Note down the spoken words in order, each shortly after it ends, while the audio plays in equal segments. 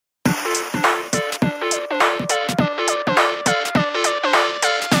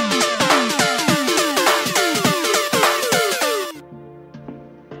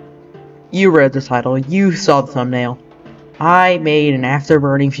you read the title, you saw the thumbnail. I made an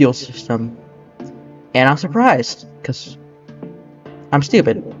afterburning fuel system. And I'm surprised, because I'm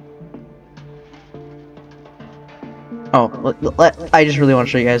stupid. Oh, I just really want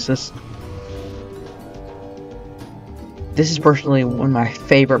to show you guys this. This is personally one of my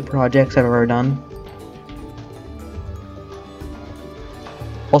favorite projects I've ever done.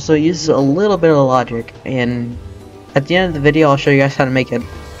 Also, it uses a little bit of logic, and at the end of the video, I'll show you guys how to make it.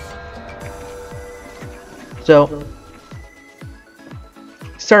 So,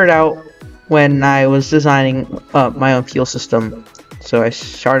 started out when I was designing my own fuel system. So I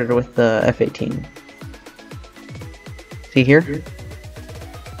started with the F-18. See here?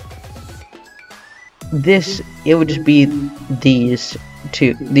 It would just be these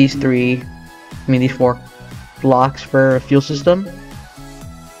four blocks for a fuel system.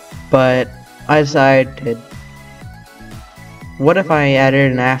 But I decided, what if I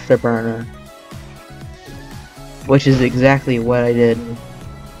added an afterburner? Which is exactly what I did.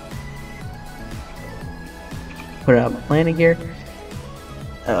 Put out landing gear.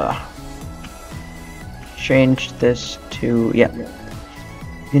 Change this to, yeah. You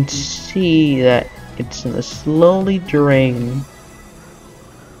can see that it's gonna slowly drain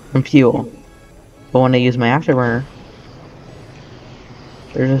from fuel. But when I use my afterburner,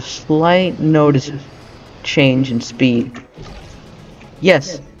 there's a slight notice change in speed.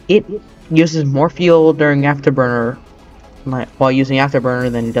 Yes, it uses more fuel during afterburner, while using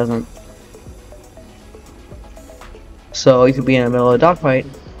afterburner, than it doesn't. So you could be in the middle of a dogfight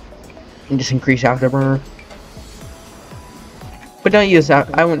and just increase afterburner. But don't use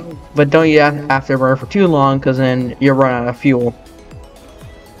afterburner for too long, because then you'll run out of fuel.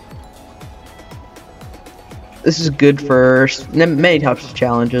 This is good for many types of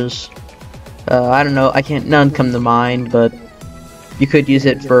challenges. I don't know, none come to mind, but you could use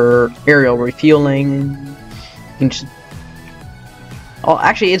it for aerial refueling.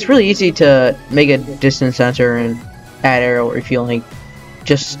 Actually, it's really easy to make a distance sensor and add aerial refueling.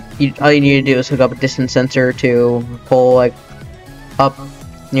 All you need to do is hook up a distance sensor to pull like up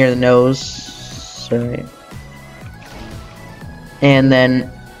near the nose, sorry, and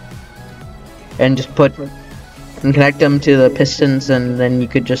just connect them to the pistons, and then you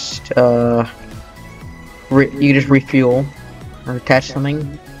could just refuel or attach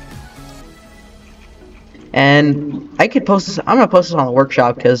something. And I could post this. I'm gonna post this on the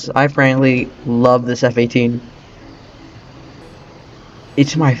workshop because I frankly love this F-18.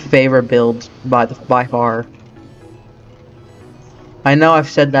 It's my favorite build by far. I know I've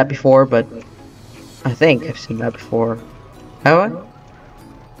said that before, but I think I've said that before. Have I?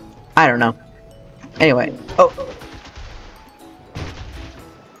 I don't know. Anyway,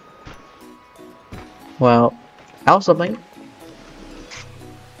 well, something.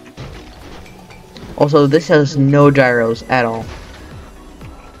 Also, this has no gyros at all.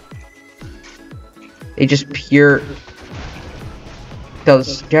 It's just pure,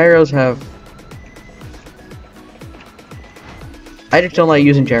 because gyros have. I just don't like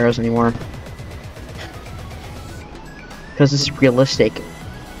using gyros anymore, because it's realistic.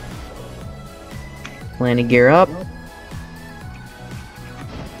 Landing gear up.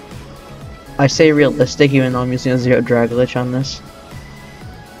 I say realistic even though I'm using a zero drag glitch on this.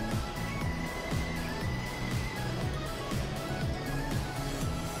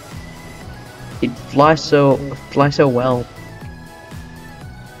 It flies so well.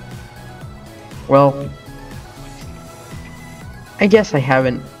 Well, I guess I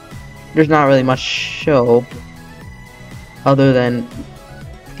haven't. There's not really much show other than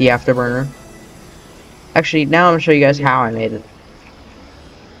the afterburner. Actually, now I'm gonna show you guys how I made it.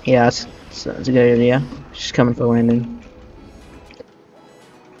 Yeah, that's a good idea. Just coming for landing.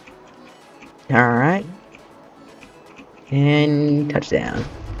 Alright. And touchdown.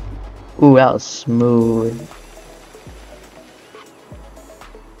 Ooh, that was smooth.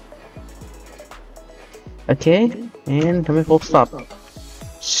 Okay, and coming full stop.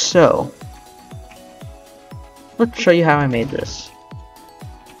 So, let's show you how I made this.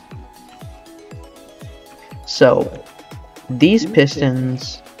 So, these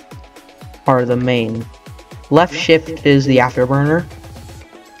pistons are the main. Left shift is the afterburner.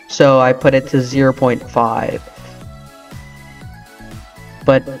 So I put it to 0.5.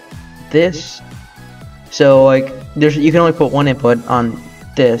 But this, so like, you can only put one input on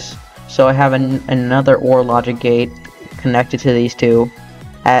this. So I have another OR logic gate connected to these two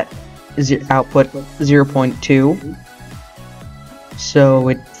at output 0.2.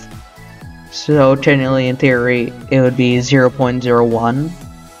 So technically, in theory, it would be 0.01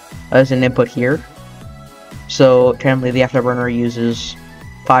 as an input here. So technically, the afterburner uses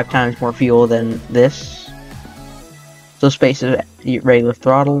 5 times more fuel than this. So space is regular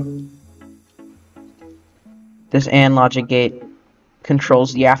throttle. This AND logic gate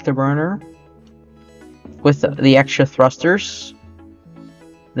controls the afterburner with the extra thrusters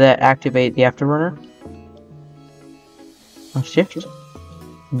that activate the afterburner. I'll shift.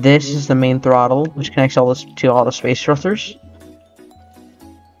 This is the main throttle, which connects all this to all the space thrusters.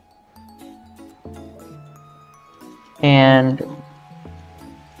 And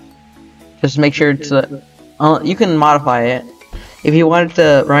just make sure to you can modify it. If you want it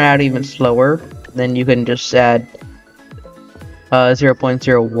to run out even slower, then you can just add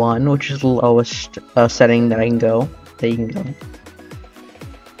 0.01, which is the lowest setting that you can go.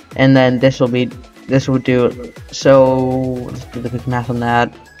 And then this will do, so let's do the quick math on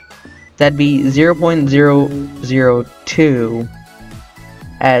that. That'd be 0.002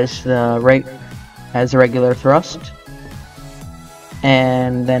 as the regular thrust,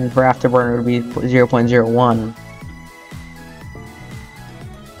 and then for afterburner it would be 0.01.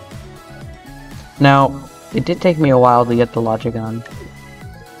 Now, it did take me a while to get the logic on,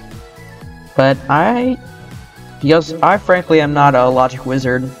 but because I frankly am not a logic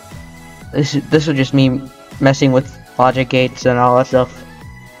wizard. This was just me messing with logic gates and all that stuff,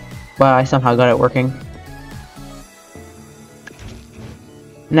 but I somehow got it working.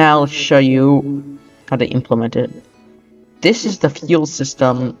 Now let's show you how to implement it. This is the fuel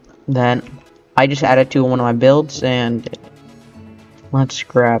system that I just added to one of my builds, and let's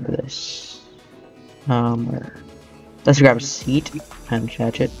grab this. Let's grab a seat and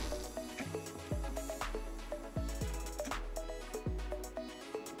attach it.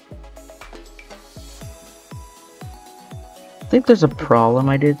 I think there's a problem.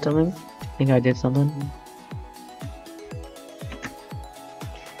 I think I did something.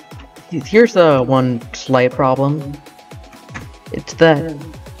 Here's the one slight problem. It's that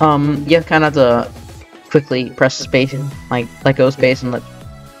you have kind of to quickly press space and let go of space and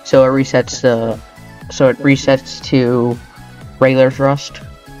so it resets to regular thrust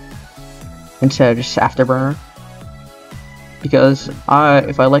instead of just afterburner. Because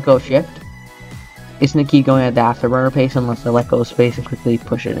if I let go of shift, it's gonna keep going at the afterburner pace unless I let go of space and quickly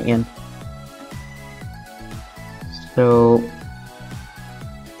push it again. So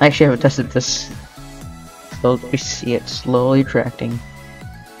I actually haven't tested this, so we see it slowly tracting.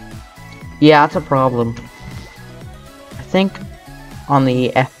 Yeah, that's a problem. I think on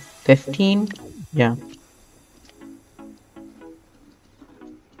the F15, yeah,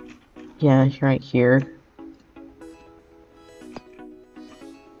 right here.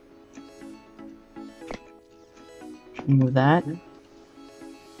 Move that,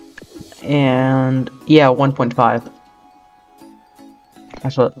 and yeah, 1.5.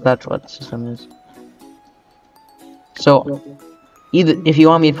 That's what the system is. So either if you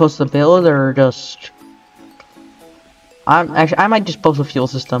want me to post the build or just I might just post a fuel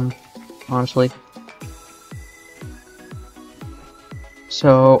system, honestly.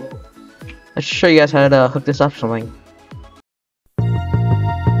 So let's show you guys how to hook this up to something.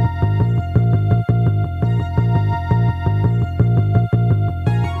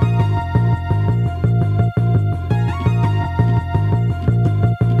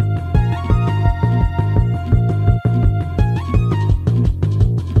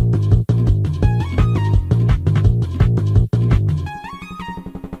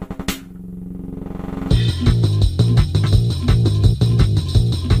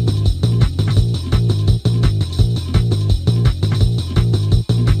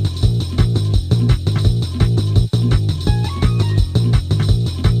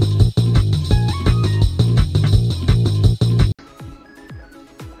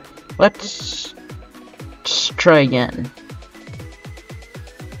 Let's try again.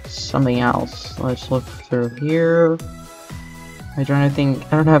 Something else. Let's look through here. I don't have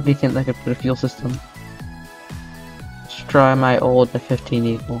anything that could put a fuel system. Let's try my old F15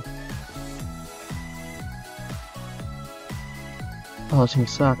 eagle. Oh, this thing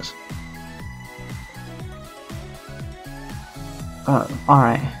sucks.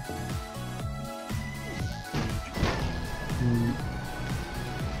 Alright.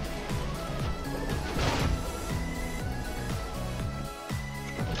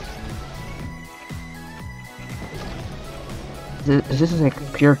 Is this like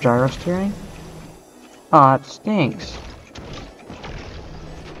pure gyro steering? Oh, it stinks.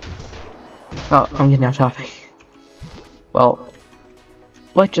 Oh, I'm getting off topic. Well,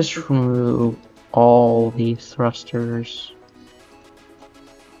 let's just remove all these thrusters.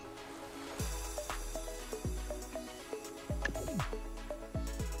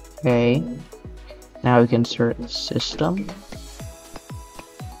 Okay. Now we can insert the system.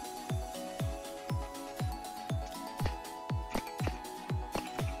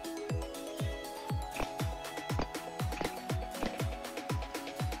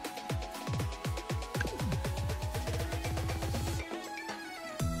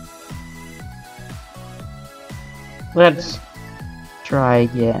 Let's try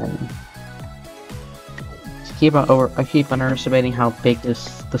again. I keep underestimating how big the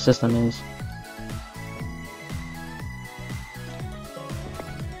system is.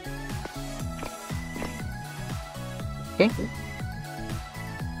 Okay.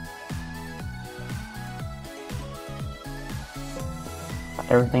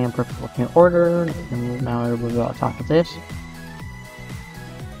 Everything in perfect working order, and now we'll go on top of this.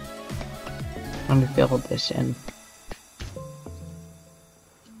 I'm gonna fill this in.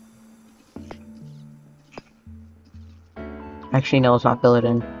 Actually, no, let's not fill it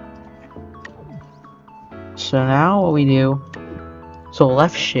in. So now what we do, so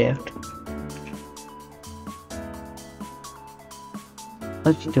left shift.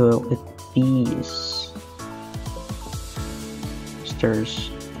 Let's do it with these stirs.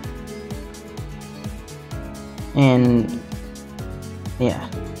 And yeah.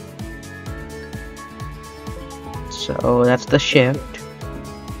 So that's the shift.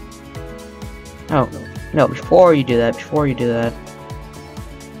 Oh, no, before you do that.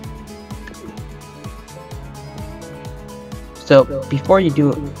 So before you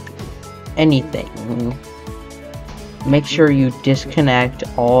do anything, make sure you disconnect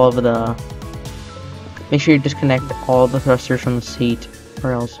all of the thrusters from the seat,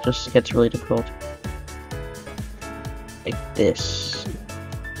 or else it just gets really difficult. Like this.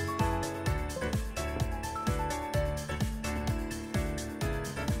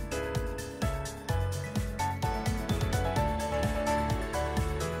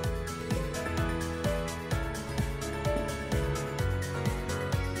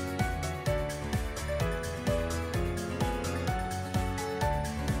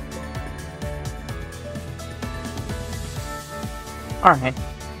 Alright.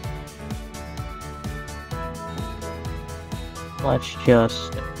 Let's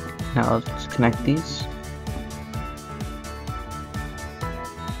connect these.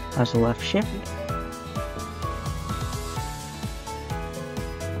 As a left shift.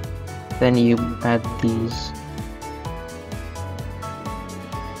 Then you add these.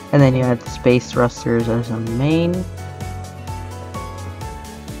 And then you add the space thrusters as a main.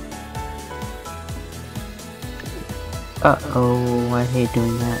 Uh-oh, I hate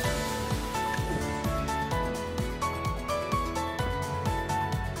doing that.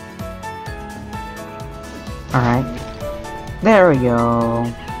 Alright. There we go.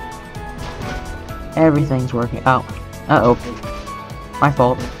 Everything's working. Oh. Uh-oh. My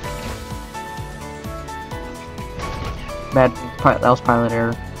fault. That was pilot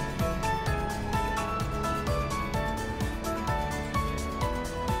error.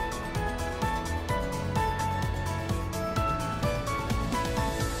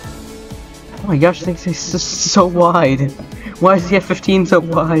 Oh my gosh, this thing is so wide. Why is the F-15 so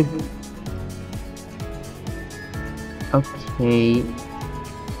wide? Okay.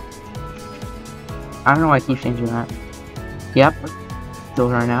 I don't know why I keep changing that. Yep.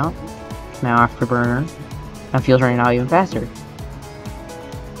 Fuel's running out. Now Afterburner. And fuel's running out even faster.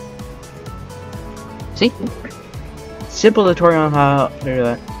 See? Simple tutorial on how to do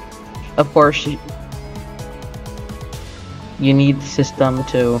that. Of course, you need the system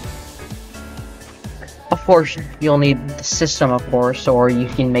to... Of course, you'll need the system, of course, or you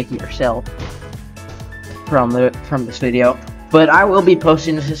can make it yourself from this video. But I will be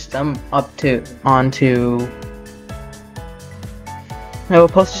posting the system onto. I will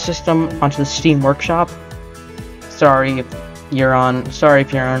post the system onto the Steam Workshop. Sorry if you're on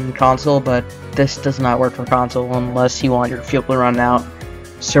console, but this does not work for console unless you want your fuel to run out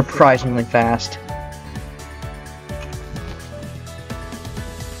surprisingly fast.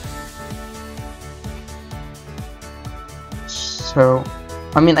 So,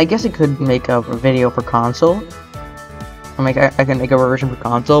 I mean, I guess I could make a video for console. I can make a version for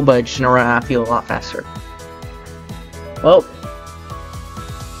console, but it's gonna run out of fuel a lot faster. Well,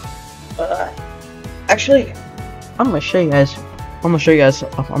 actually, I'm gonna show you guys. I'm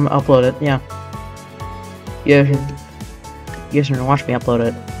gonna upload it. Yeah. You guys are gonna watch me upload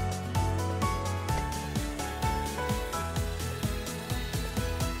it.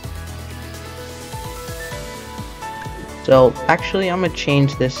 So actually, I'm gonna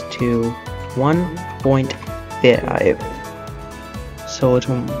change this to 1.5, so it's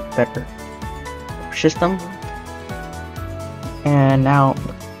better system. And now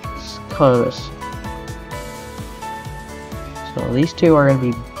let's color this. So these two are gonna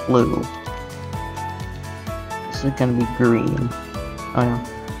be blue. This is gonna be green. Oh no!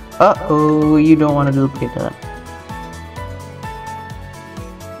 Uh-oh, you don't want to duplicate that.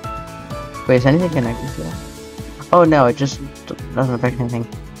 Wait, is anything connected to that? Oh no, it just doesn't affect anything.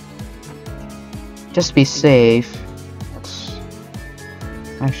 Just to be safe,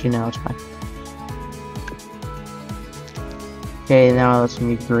 Actually, no, it's fine. Okay, now let's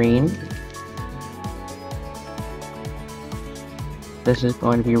be green. This is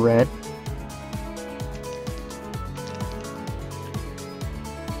going to be red.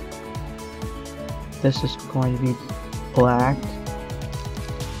 This is going to be black.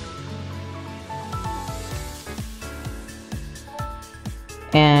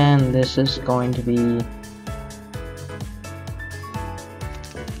 And this is going to be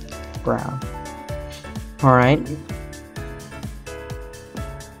brown. Alright.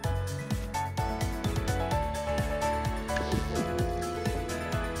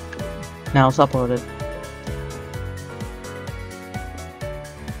 Now let's upload it.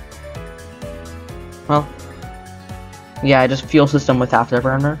 Well, yeah, just fuel system with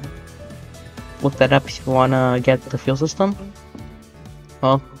Afterburner. Look that up if you wanna get the fuel system.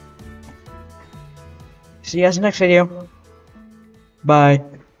 Well, see you guys in the next video. Bye.